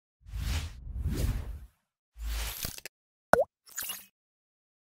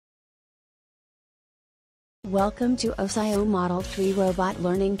Welcome to Osoyoo Model 3 Robot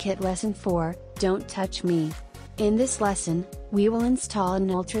Learning Kit Lesson 4, Don't Touch Me. In this lesson, we will install an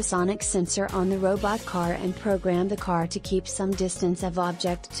ultrasonic sensor on the robot car and program the car to keep some distance of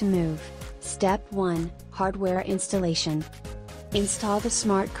object to move. Step 1, Hardware Installation. Install the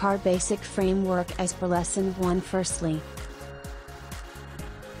Smart Car Basic Framework as per Lesson 1 firstly.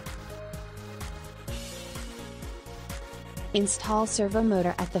 Install servo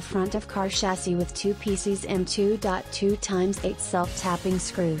motor at the front of car chassis with 2 pieces M2.2x8 self-tapping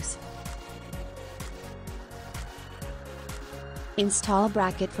screws. Install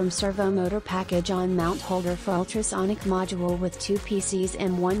bracket from servo motor package on mount holder for ultrasonic module with 2 pieces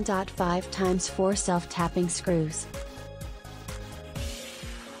M1.5x4 self-tapping screws.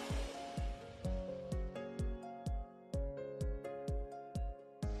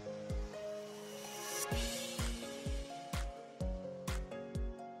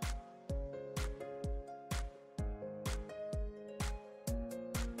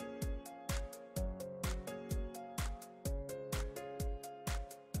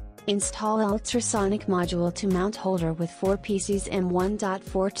 Install ultrasonic module to mount holder with 4 pieces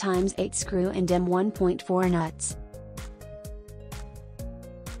M1.4x8 screw and M1.4 nuts.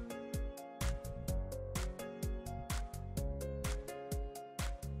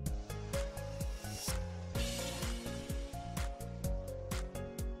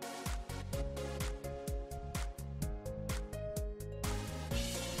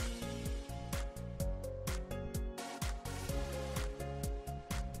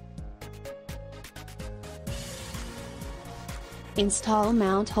 Install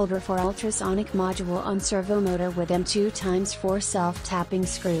mount holder for ultrasonic module on servo motor with M2x4 self-tapping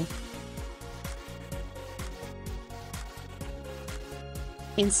screw.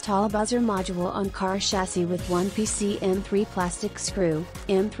 Install buzzer module on car chassis with 1 PC M3 plastic screw,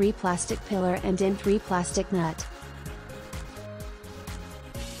 M3 plastic pillar and M3 plastic nut.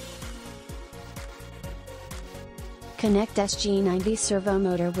 Connect SG90 servo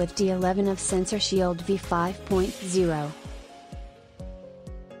motor with D11 of sensor shield V5.0.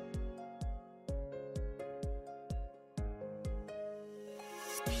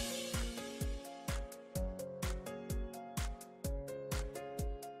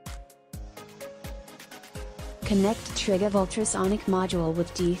 Connect trig of ultrasonic module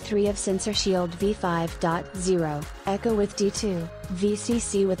with D3 of sensor shield V5.0, echo with D2,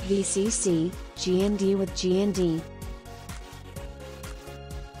 VCC with VCC, GND with GND.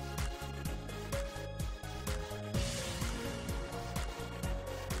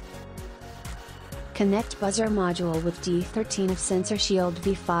 Connect buzzer module with D13 of sensor shield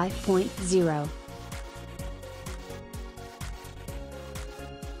V5.0.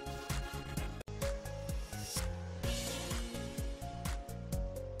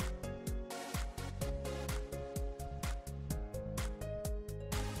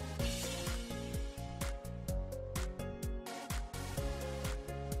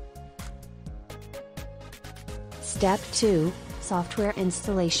 Step 2, Software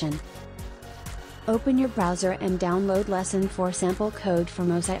Installation. Open your browser and download Lesson 4 sample code from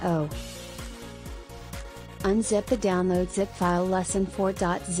Osoyoo. Unzip the download zip file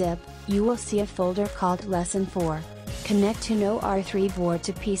lesson4.zip, you will see a folder called Lesson 4. Connect to no R3 board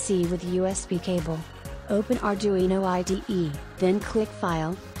to PC with USB cable. Open Arduino IDE, then click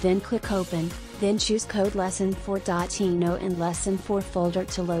File, then click Open, then choose code lesson4.ino and Lesson 4 folder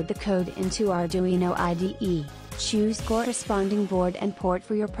to load the code into Arduino IDE. Choose corresponding board and port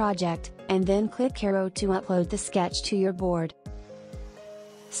for your project, and then click arrow to upload the sketch to your board.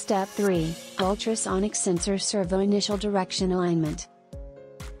 Step 3, Ultrasonic Sensor Servo Initial Direction Alignment.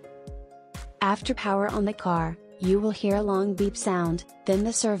 After power on the car, you will hear a long beep sound, then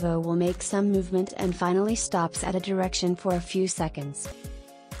the servo will make some movement and finally stops at a direction for a few seconds.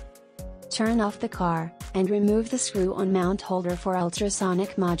 Turn off the car, and remove the screw on mount holder for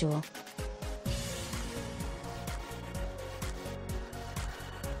ultrasonic module.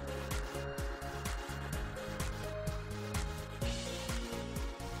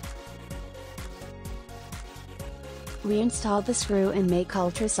 Reinstall the screw and make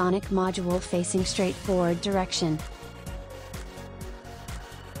ultrasonic module facing straight forward direction.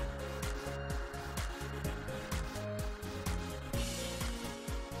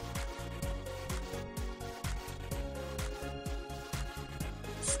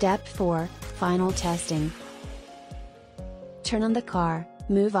 Step 4, Final Testing. Turn on the car,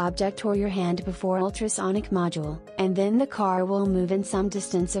 move object or your hand before ultrasonic module, and then the car will move in some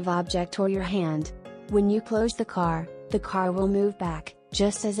distance of object or your hand. When you close the car will move back,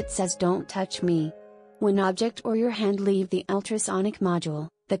 just as it says "Don't touch me." When object or your hand leave the ultrasonic module,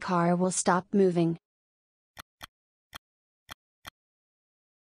 the car will stop moving.